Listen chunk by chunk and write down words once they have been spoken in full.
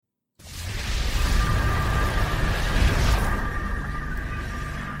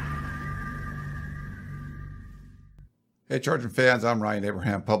Hey, Trojan fans, I'm Ryan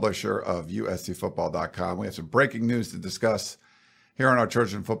Abraham, publisher of USCFootball.com. We have some breaking news to discuss here on our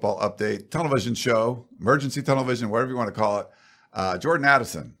Trojan Football Update television show, emergency television, whatever you want to call it. Jordan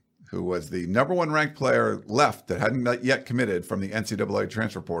Addison, who was the number one ranked player left that hadn't yet committed from the NCAA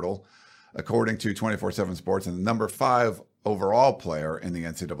transfer portal, according to 24/7 Sports, and the number 5 overall player in the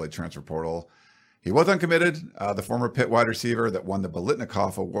NCAA transfer portal. He was uncommitted, the former Pitt wide receiver that won the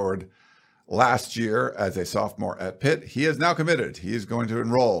Biletnikoff Award last year as a sophomore at Pitt. He is now committed. He is going to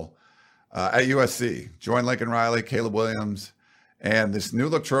enroll at USC, join Lincoln Riley, Caleb Williams, and this new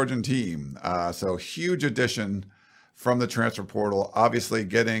look Trojan team. So huge addition from the transfer portal, obviously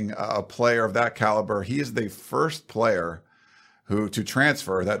getting a player of that caliber. He is the first player to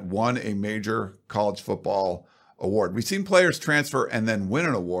transfer that won a major college football award. We've seen players transfer and then win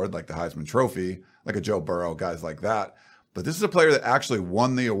an award like the Heisman Trophy, like a Joe Burrow, guys like that. But this is a player that actually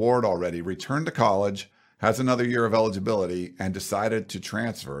won the award already, returned to college, has another year of eligibility, and decided to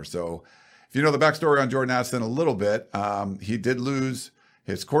transfer. So if you know the backstory on Jordan Addison a little bit, he did lose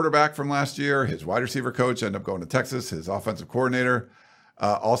his quarterback from last year. His wide receiver coach ended up going to Texas. His offensive coordinator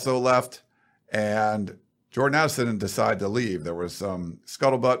also left. And Jordan Addison decided to leave. There was some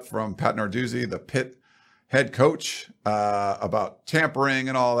scuttlebutt from Pat Narduzzi, the Pitt head coach, about tampering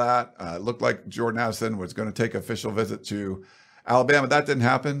and all that. It looked like Jordan Addison was going to take an official visit to Alabama. That didn't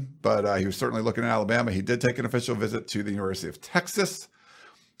happen, but he was certainly looking at Alabama. He did take an official visit to the University of Texas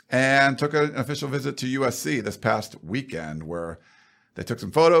and took an official visit to USC this past weekend, where they took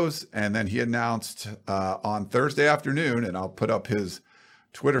some photos, and then he announced on Thursday afternoon, and I'll put up his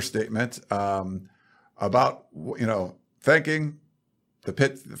Twitter statement about, thanking the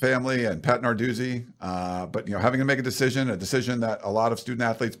Pitt family and Pat Narduzzi, but having to make a decision that a lot of student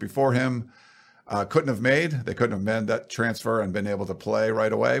athletes before him couldn't have made. They couldn't have made that transfer and been able to play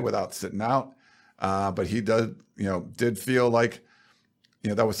right away without sitting out. But he did feel like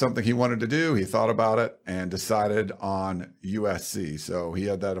that was something he wanted to do. He thought about it and decided on USC. So he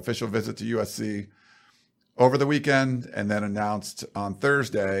had that official visit to USC over the weekend, and then announced on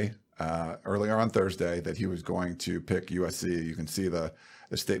Thursday. Earlier on Thursday, that he was going to pick USC. You can see the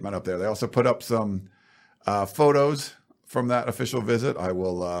statement up there. They also put up some photos from that official visit. I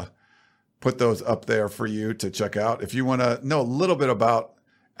will put those up there for you to check out. If you want to know a little bit about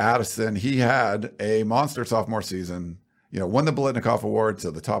Addison, he had a monster sophomore season, won the Biletnikoff Award, so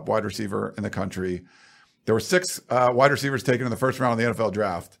the top wide receiver in the country. There were 6 wide receivers taken in the first round of the NFL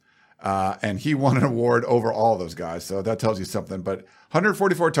draft. And he won an award over all of those guys. So that tells you something. But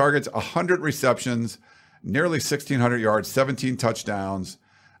 144 targets, 100 receptions, nearly 1,600 yards, 17 touchdowns.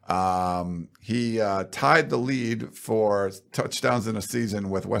 He tied the lead for touchdowns in a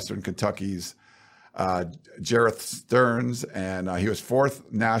season with Western Kentucky's Jareth Stearns. And he was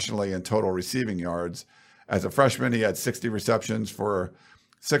 4th nationally in total receiving yards. As a freshman, he had 60 receptions for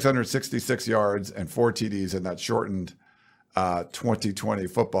 666 yards and 4 TDs in that shortened 2020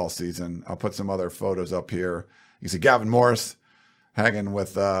 football season. I'll put some other photos up here. You can see Gavin Morris hanging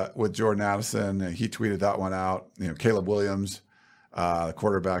with Jordan Addison. He tweeted that one out. Caleb Williams, the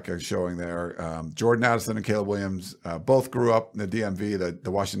quarterback, is showing there. Jordan Addison and Caleb Williams both grew up in the DMV,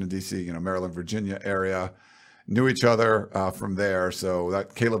 the Washington, D.C., Maryland, Virginia area, knew each other from there. So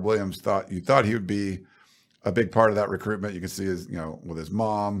that Caleb Williams thought he would be a big part of that recruitment. You can see his, with his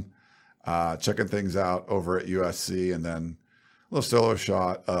mom, checking things out over at USC, and then a little solo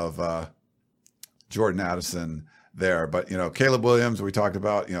shot of Jordan Addison there. But, Caleb Williams, we talked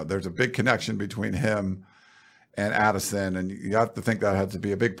about, there's a big connection between him and Addison, and you have to think that had to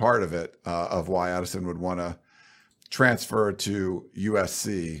be a big part of it, of why Addison would want to transfer to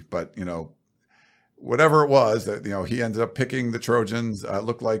USC. But, whatever it was, that he ended up picking the Trojans. It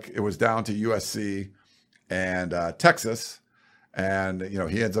looked like it was down to USC and Texas. And,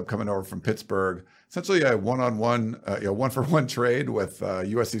 he ends up coming over from Pittsburgh, essentially a one-on-one, 1-for-1 trade with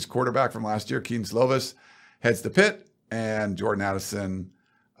USC's quarterback from last year, Kedon Slovis, heads to Pitt, and Jordan Addison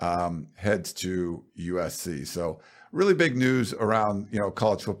heads to USC. So really big news around,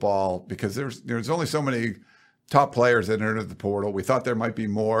 college football, because there's only so many top players that entered the portal. We thought there might be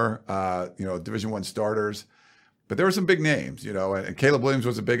more, Division I starters, but there were some big names, and Caleb Williams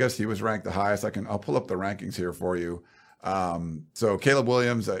was the biggest. He was ranked the highest. I'll pull up the rankings here for you. So Caleb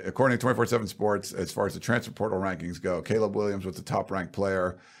Williams, according to 24/7 Sports, as far as the transfer portal rankings go, Caleb Williams was the top ranked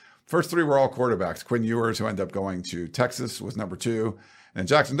player. First 3 were all quarterbacks. Quinn Ewers, who ended up going to Texas, was number 2. And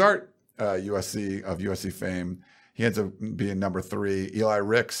Jackson Dart, USC fame, he ends up being number 3. Eli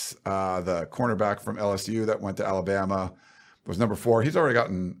Ricks, the cornerback from LSU that went to Alabama, was number 4. He's already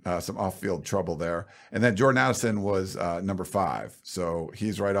gotten some off-field trouble there. And then Jordan Addison was number 5. So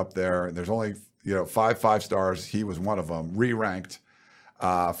he's right up there. There's only five stars. He was one of them, re-ranked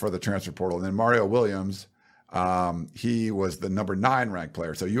for the transfer portal. And then Mario Williams, he was the number 9 ranked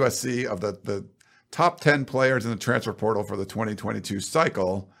player. So USC, of the top 10 players in the transfer portal for the 2022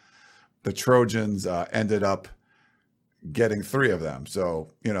 cycle, the Trojans ended up getting 3 of them.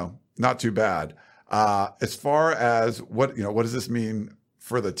 So, not too bad. As far as what does this mean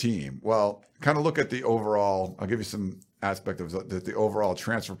for the team? Well, kind of look at the overall, I'll give you some aspect of the overall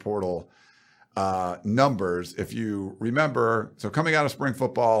transfer portal numbers. If you remember, so coming out of spring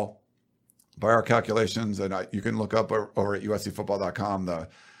football, by our calculations, and you can look up over at uscfootball.com, the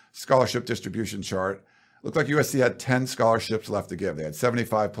scholarship distribution chart, looked like USC had 10 scholarships left to give. They had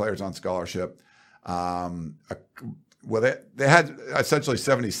 75 players on scholarship. They had essentially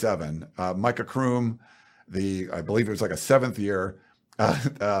 77. Micah Kroom, I believe it was like a 7th year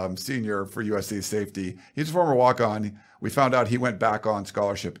senior for USC safety. He's a former walk-on. We found out he went back on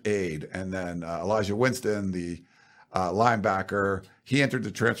scholarship aid. And then Elijah Winston, the linebacker, he entered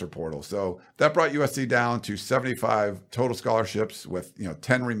the transfer portal. So that brought USC down to 75 total scholarships with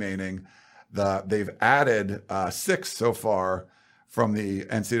 10 remaining. They've added 6 so far from the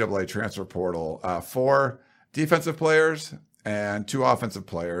NCAA transfer portal, 4 defensive players and 2 offensive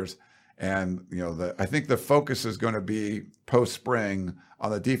players. And, I think the focus is going to be post-spring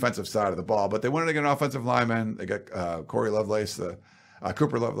on the defensive side of the ball. But they wanted to get an offensive lineman. They got Cooper Lovelace.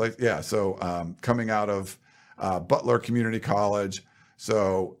 Yeah, so coming out of Butler Community College.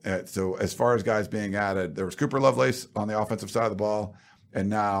 So as far as guys being added, there was Cooper Lovelace on the offensive side of the ball, and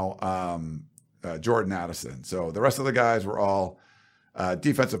now Jordan Addison. So the rest of the guys were all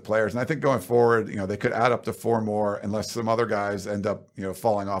defensive players. And I think going forward, they could add up to 4 more unless some other guys end up,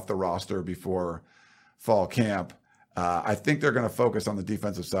 falling off the roster before fall camp. I think they're going to focus on the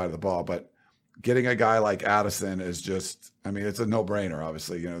defensive side of the ball, but getting a guy like Addison is just, it's a no-brainer,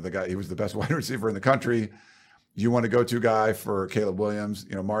 obviously. The guy, he was the best wide receiver in the country. You want a go-to guy for Caleb Williams.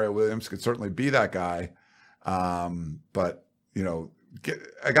 Mario Williams could certainly be that guy. But,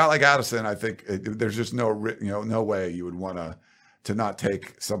 a guy like Addison, I think there's just no way you would want to not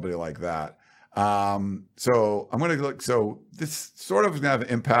take somebody like that. So I'm going to look. So this sort of is going to have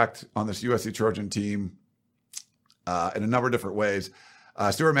an impact on this USC Trojan team in a number of different ways.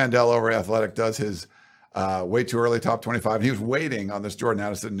 Stuart Mandel over at Athletic does his way too early top 25. And he was waiting on this Jordan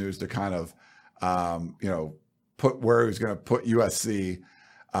Addison news to kind of, put where he was going to put USC.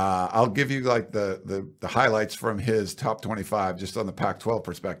 I'll give you like the highlights from his top 25 just on the Pac-12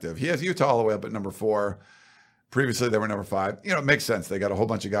 perspective. He has Utah all the way up at number 4. Previously, they were number 5. It makes sense. They got a whole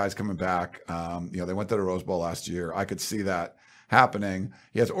bunch of guys coming back. They went to the Rose Bowl last year. I could see that happening.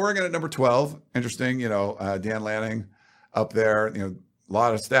 He has Oregon at number 12. Interesting. Dan Lanning up there. A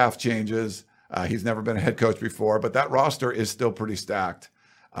lot of staff changes. He's never been a head coach before, but that roster is still pretty stacked.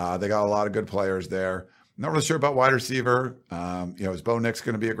 They got a lot of good players there. Not really sure about wide receiver. Is Bo Nix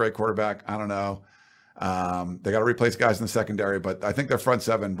going to be a great quarterback? I don't know. They got to replace guys in the secondary, but I think their front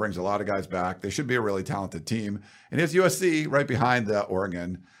 7 brings a lot of guys back. They should be a really talented team. And he has USC right behind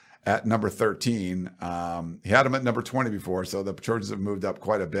Oregon at number 13. He had him at number 20 before, so the Trojans have moved up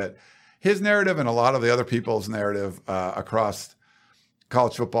quite a bit. His narrative and a lot of the other people's narrative across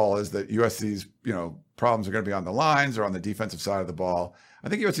college football is that USC's problems are going to be on the lines or on the defensive side of the ball. I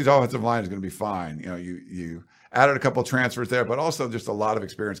think USC's offensive line is going to be fine. You added a couple of transfers there, but also just a lot of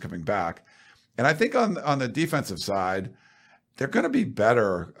experience coming back. And I think on the defensive side, they're going to be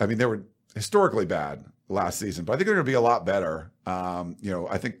better. They were historically bad last season, but I think they're going to be a lot better.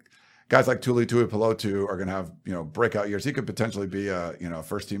 I think guys like Tuli Tuipulotu are going to have, breakout years. He could potentially be a,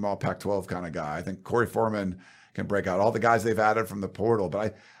 first team all Pac-12 kind of guy. I think Corey Foreman can break out. All the guys they've added from the portal.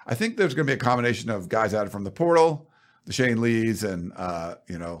 But I think there's going to be a combination of guys added from the portal, the Shane Lees and,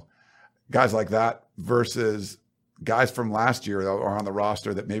 guys like that versus guys from last year that are on the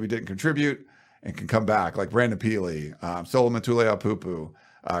roster that maybe didn't contribute and can come back, like Brandon Peely, Solomon Tuleapupu,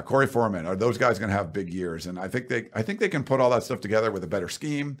 Corey Foreman. Are those guys going to have big years? And I think they can put all that stuff together with a better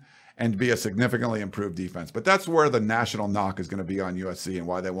scheme and be a significantly improved defense. But that's where the national knock is going to be on USC and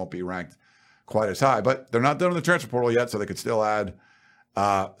why they won't be ranked quite as high. But they're not done in the transfer portal yet, so they could still add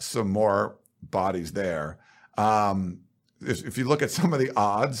some more bodies there. If you look at some of the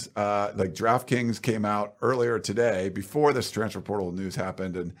odds, like DraftKings came out earlier today before this transfer portal news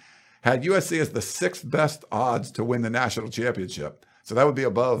happened and had USC as the 6th best odds to win the national championship. So that would be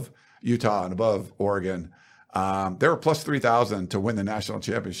above Utah and above Oregon. They were plus 3,000 to win the national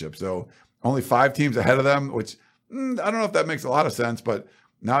championship. So only 5 teams ahead of them, which I don't know if that makes a lot of sense, but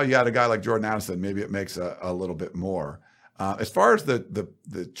now you got a guy like Jordan Addison, maybe it makes a little bit more. As far as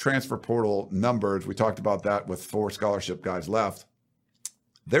the transfer portal numbers, we talked about that with 4 scholarship guys left.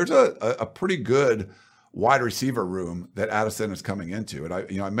 there's a pretty good wide receiver room that Addison is coming into.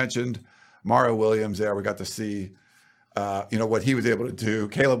 And I mentioned Mario Williams there. We got to see, what he was able to do.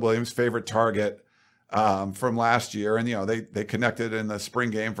 Caleb Williams, favorite target from last year. And, they connected in the spring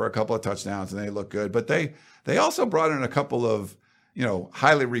game for a couple of touchdowns and they look good. But they also brought in a couple of,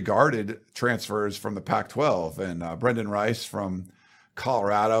 highly regarded transfers from the Pac-12. And Brendan Rice from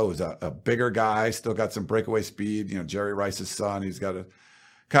Colorado is a bigger guy, still got some breakaway speed. Jerry Rice's son, he's got to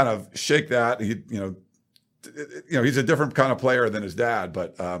kind of shake that. He's a different kind of player than his dad,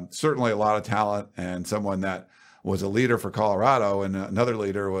 but certainly a lot of talent and someone that was a leader for Colorado. And another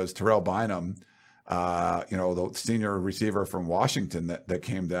leader was Terrell Bynum, the senior receiver from Washington that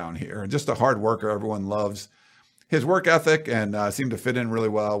came down here. And just a hard worker. Everyone loves his work ethic and seemed to fit in really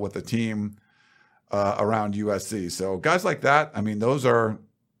well with the team around USC. So guys like that, those are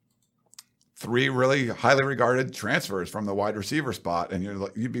three really highly regarded transfers from the wide receiver spot. And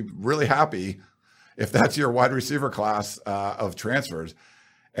you'd be really happy if that's your wide receiver class of transfers.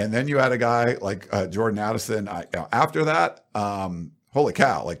 And then you had a guy like Jordan Addison. After that, holy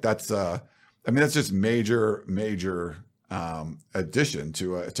cow! That's just major addition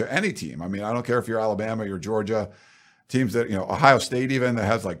to any team. I don't care if you're Alabama, you're Georgia, teams that Ohio State even that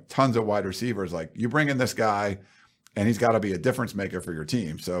has tons of wide receivers. You bring in this guy, and he's got to be a difference maker for your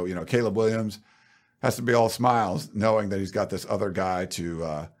team. So Caleb Williams has to be all smiles knowing that he's got this other guy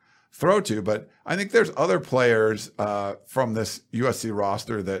to throw to. But I think there's other players from this USC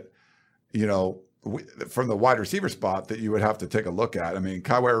roster that, from the wide receiver spot that you would have to take a look at.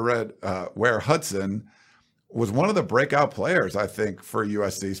 Kyware Ware Hudson was one of the breakout players, I think, for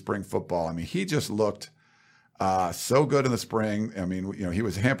USC spring football. He just looked so good in the spring. He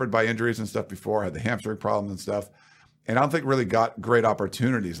was hampered by injuries and stuff before, had the hamstring problems and stuff. And I don't think really got great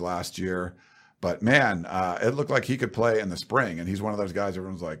opportunities last year. But man, it looked like he could play in the spring, and he's one of those guys.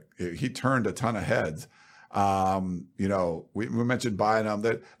 Everyone's like, he turned a ton of heads. We mentioned Bynum.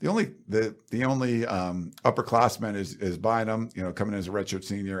 That the only upperclassman is Bynum. Coming in as a redshirt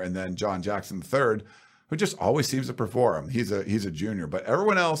senior, and then John Jackson III, who just always seems to perform. He's a junior, but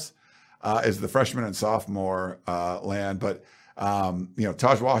everyone else is the freshman and sophomore land. But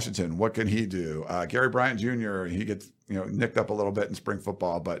Taj Washington, what can he do? Gary Bryant Jr. He gets nicked up a little bit in spring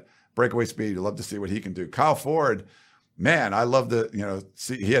football, but breakaway speed. You love to see what he can do. Kyle Ford, man, I love to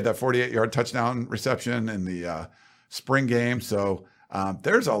see he had that 48-yard touchdown reception in the spring game. So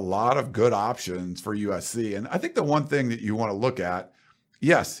there's a lot of good options for USC, and I think the one thing that you want to look at,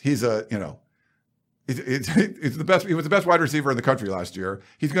 yes, he's he's the best. He was the best wide receiver in the country last year.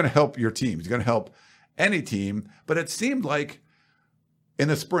 He's going to help your team. He's going to help any team. But it seemed like in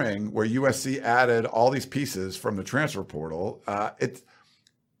the spring, where USC added all these pieces from the transfer portal,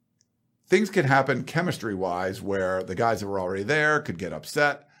 things could happen chemistry-wise where the guys that were already there could get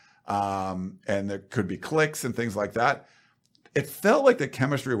upset, and there could be cliques and things like that. It felt like the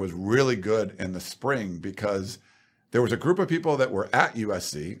chemistry was really good in the spring because there was a group of people that were at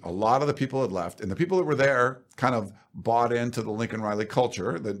USC. A lot of the people had left, and the people that were there kind of bought into the Lincoln Riley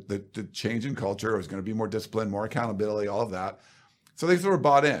culture, the change in culture. It was going to be more discipline, more accountability, all of that. So they sort of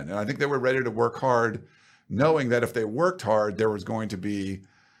bought in, and I think they were ready to work hard, knowing that if they worked hard, there was going to be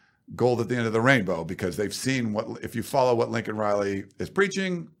gold at the end of the rainbow, because they've seen if you follow what Lincoln Riley is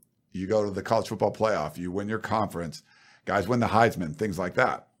preaching, you go to the college football playoff, you win your conference, guys win the Heisman, things like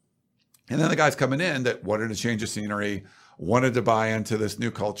that. And then the guys coming in that wanted to change the scenery, wanted to buy into this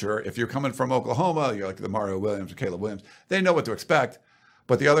new culture. If you're coming from Oklahoma, you're like the Mario Williams or Caleb Williams, they know what to expect.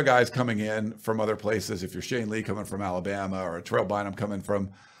 But the other guys coming in from other places, if you're Shane Lee coming from Alabama or Terrell Bynum coming from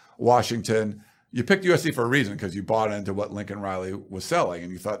Washington, you picked USC for a reason, because you bought into what Lincoln Riley was selling,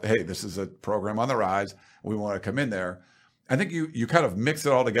 and you thought, hey, this is a program on the rise. We want to come in there. I think you kind of mix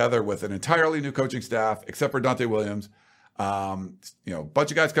it all together with an entirely new coaching staff, except for Dante Williams.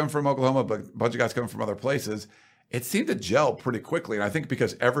 Bunch of guys coming from Oklahoma, but a bunch of guys coming from other places. It seemed to gel pretty quickly, and I think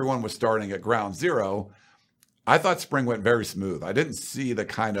because everyone was starting at ground zero, I thought spring went very smooth. I didn't see the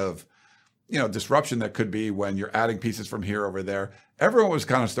kind of disruption that could be when you're adding pieces from here over there. Everyone was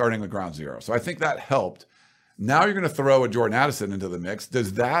kind of starting at ground zero. So I think that helped. Now you're going to throw a Jordan Addison into the mix.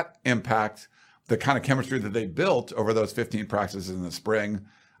 Does that impact the kind of chemistry that they built over those 15 practices in the spring?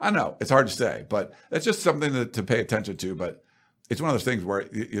 I don't know. It's hard to say, but it's just something to pay attention to. But it's one of those things where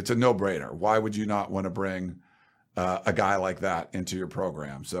it's a no-brainer. Why would you not want to bring a guy like that into your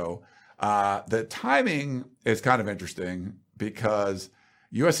program? So the timing is kind of interesting because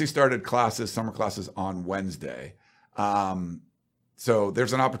USC started summer classes on Wednesday. So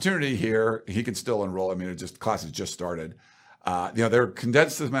there's an opportunity here. He can still enroll. Classes just started. They're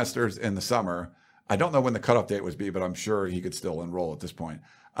condensed semesters in the summer. I don't know when the cutoff date was be, but I'm sure he could still enroll at this point.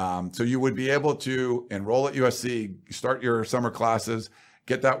 So you would be able to enroll at USC, start your summer classes,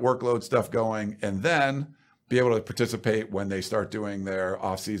 get that workload stuff going, and then be able to participate when they start doing their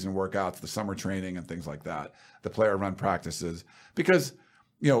off-season workouts, the summer training and things like that, the player run practices. Because,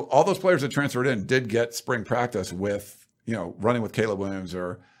 all those players that transferred in did get spring practice with, running with Caleb Williams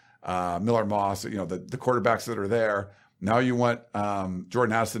or Miller Moss, the quarterbacks that are there. Now you want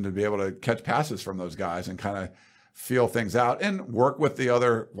Jordan Addison to be able to catch passes from those guys and kind of feel things out and work with the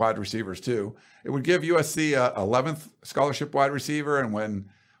other wide receivers too. It would give USC a 11th scholarship wide receiver. And when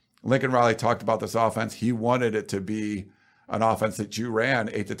Lincoln Riley talked about this offense, he wanted it to be an offense that you ran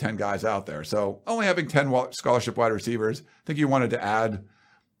 8 to 10 guys out there. So only having 10 scholarship wide receivers, I think you wanted to add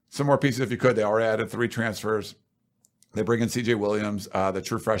some more pieces if you could. They already added 3 transfers. They bring in CJ Williams, the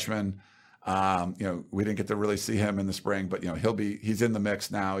true freshman. We didn't get to really see him in the spring, but he's in the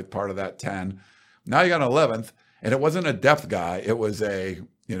mix now. He's part of that 10. Now you got an 11th, and it wasn't a depth guy. It was a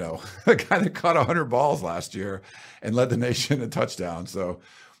guy that caught 100 balls last year and led the nation in touchdowns. So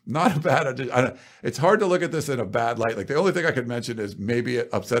not a bad. It's hard to look at this in a bad light. Like the only thing I could mention is maybe it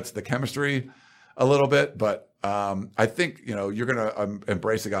upsets the chemistry a little bit, but I think you're going to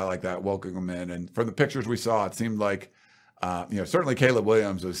embrace a guy like that, welcome him in. And from the pictures we saw, it seemed like certainly Caleb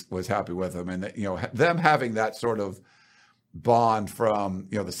Williams was happy with him, and them having that sort of bond from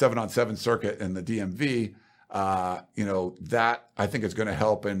the 7-on-7 circuit and the DMV, that I think is going to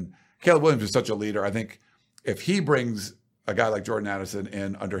help. And Caleb Williams is such a leader. I think if he brings a guy like Jordan Addison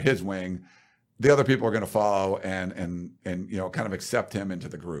in under his wing, the other people are going to follow and kind of accept him into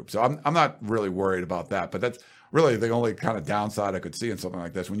the group. So I'm not really worried about that, but that's really the only kind of downside I could see in something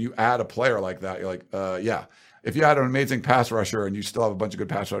like this. When you add a player like that, you're like, yeah. If you had an amazing pass rusher and you still have a bunch of good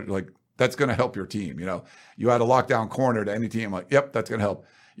pass rushers, like that's going to help your team. You had a lockdown corner to any team, like, yep, that's going to help.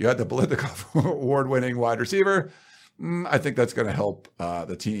 You had the Biletnikoff award-winning wide receiver. I think that's going to help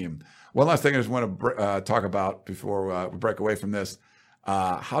the team. One last thing I just want to talk about before we break away from this.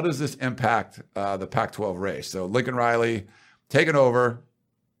 How does this impact the Pac-12 race? So Lincoln Riley taking over.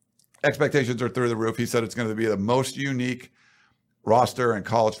 Expectations are through the roof. He said it's going to be the most unique roster in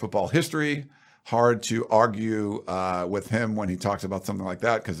college football history. Hard to argue with him when he talks about something like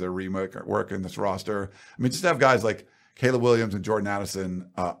that because they're reworking this roster. I mean, just to have guys like Caleb Williams and Jordan Addison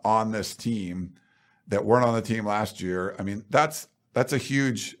on this team that weren't on the team last year. I mean, it's a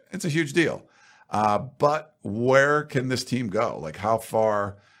huge deal. But where can this team go? Like, how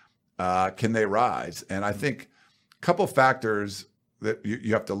far can they rise? And I think a couple factors that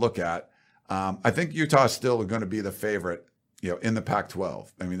you have to look at. I think Utah is still going to be the favorite, in the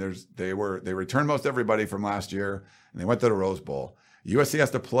Pac-12. I mean, they returned most everybody from last year, and they went to the Rose Bowl. USC has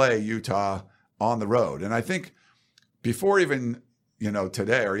to play Utah on the road, and I think before even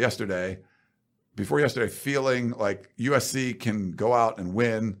today or yesterday, feeling like USC can go out and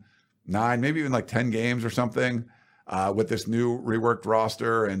win 9, maybe even like 10 games or something with this new reworked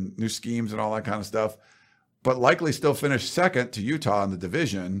roster and new schemes and all that kind of stuff, but likely still finish second to Utah in the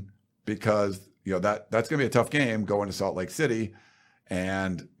division because that's going to be a tough game going to Salt Lake City.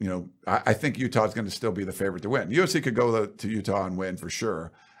 And, I think Utah is going to still be the favorite to win. USC could go to Utah and win for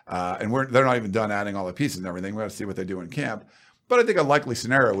sure. And they're not even done adding all the pieces and everything. We got to see what they do in camp. But I think a likely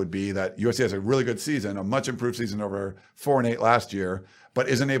scenario would be that USC has a really good season, a much improved season over 4-8 last year, but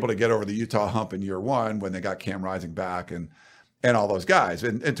isn't able to get over the Utah hump in year one when they got Cam Rising back and all those guys.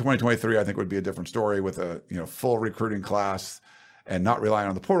 In 2023, I think would be a different story with a full recruiting class and not relying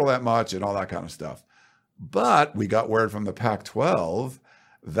on the portal that much and all that kind of stuff. But we got word from the Pac-12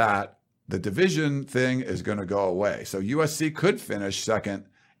 that the division thing is going to go away. So USC could finish second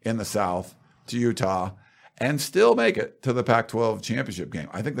in the South to Utah and still make it to the Pac-12 championship game.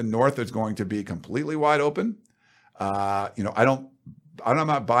 I think the North is going to be completely wide open. I'm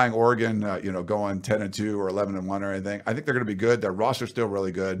not buying Oregon, going 10-2 or 11-1 or anything. I think they're going to be good. Their roster's still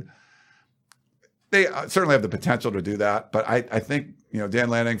really good. They certainly have the potential to do that, but I think Dan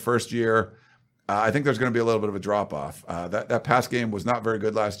Lanning first year, I think there's going to be a little bit of a drop off. That pass game was not very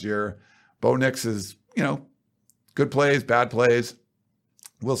good last year. Bo Nix is good plays, bad plays.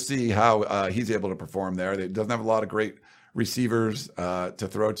 We'll see how he's able to perform there. He doesn't have a lot of great receivers to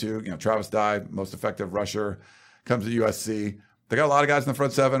throw to. Travis Dye, most effective rusher, comes to USC. They got a lot of guys in the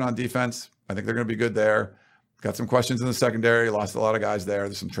front seven on defense. I think they're going to be good there. Got some questions in the secondary, lost a lot of guys there.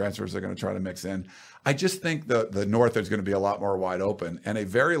 There's some transfers they're going to try to mix in. I just think the North is going to be a lot more wide open. And a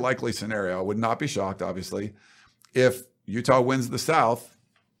very likely scenario, I would not be shocked, obviously, if Utah wins the South,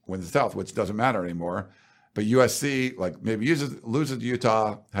 which doesn't matter anymore. But USC, maybe loses to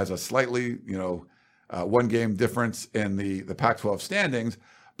Utah, has a slightly, one game difference in the Pac-12 standings,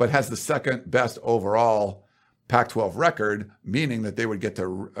 but has the second best overall Pac-12 record, meaning that they would get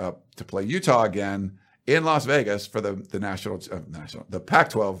to play Utah again in Las Vegas for the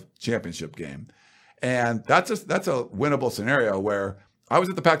Pac-12 championship game. And that's a winnable scenario where I was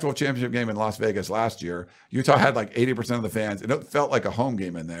at the Pac-12 championship game in Las Vegas last year. Utah had like 80% of the fans, and it felt like a home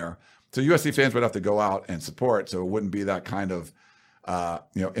game in there. So USC fans would have to go out and support, so it wouldn't be that kind of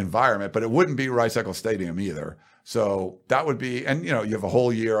environment, but it wouldn't be Rice-Eccles Stadium either. So that would be, and you have a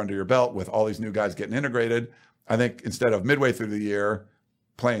whole year under your belt with all these new guys getting integrated. I think instead of midway through the year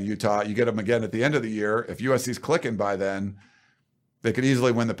playing Utah, you get them again at the end of the year. If USC's clicking by then, they could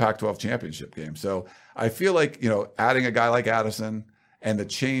easily win the Pac-12 championship game. So I feel like, adding a guy like Addison and the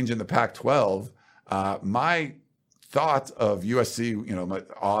change in the Pac-12, my thought of USC, my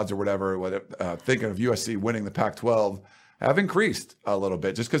odds or whatever, thinking of USC winning the Pac-12 have increased a little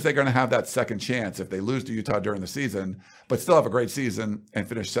bit just because they're going to have that second chance if they lose to Utah during the season, but still have a great season and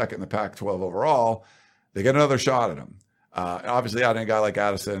finish second in the Pac-12 overall. They get another shot at them. Obviously, adding a guy like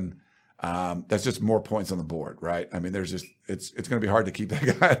Addison, that's just more points on the board, right? I mean, it's going to be hard to keep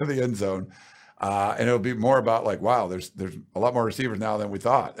that guy out of the end zone. And it'll be more about like, wow, there's a lot more receivers now than we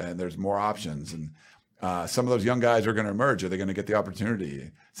thought, and there's more options. And some of those young guys are going to emerge. Are they going to get the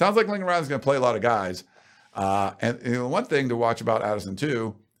opportunity? Sounds like Lincoln Riley's going to play a lot of guys. And one thing to watch about Addison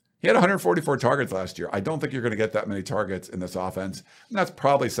too, he had 144 targets last year. I don't think you're going to get that many targets in this offense. And that's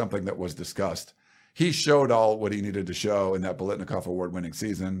probably something that was discussed. He showed all what he needed to show in that Biletnikoff Award-winning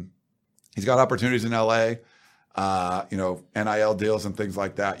season. He's got opportunities in LA, NIL deals and things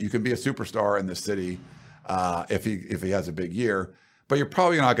like that. You can be a superstar in this city if he has a big year, but you're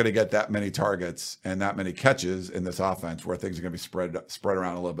probably not going to get that many targets and that many catches in this offense where things are going to be spread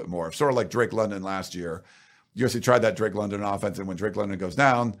around a little bit more. Sort of like Drake London last year. USC tried that Drake London offense, and when Drake London goes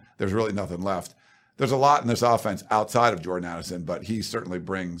down, there's really nothing left. There's a lot in this offense outside of Jordan Addison, but he certainly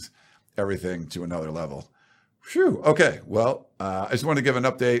brings everything to another level. Phew. Okay. Well, I just want to give an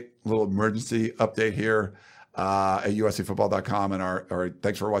update, a little emergency update here at uscfootball.com and our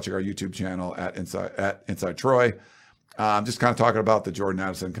thanks for watching our YouTube channel at Inside Troy. Just kind of talking about the Jordan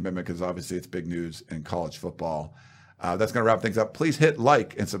Addison commitment because obviously it's big news in college football. That's going to wrap things up. Please hit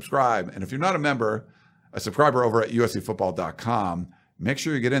like and subscribe. And if you're not a subscriber over at uscfootball.com, make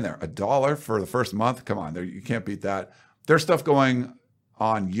sure you get in there. $1 for the first month. Come on, you can't beat that. There's stuff going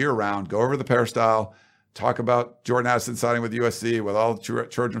on year-round. Go over the Peristyle, talk about Jordan Addison signing with USC with all the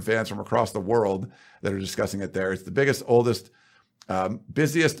Trojan fans from across the world that are discussing it there. It's the biggest, oldest,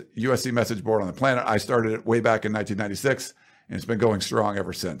 busiest USC message board on the planet. I started it way back in 1996, and it's been going strong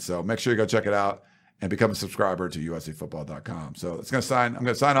ever since. So make sure you go check it out and become a subscriber to uscfootball.com. So I'm going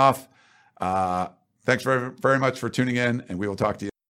to sign off. Thanks very, very much for tuning in, and we will talk to you.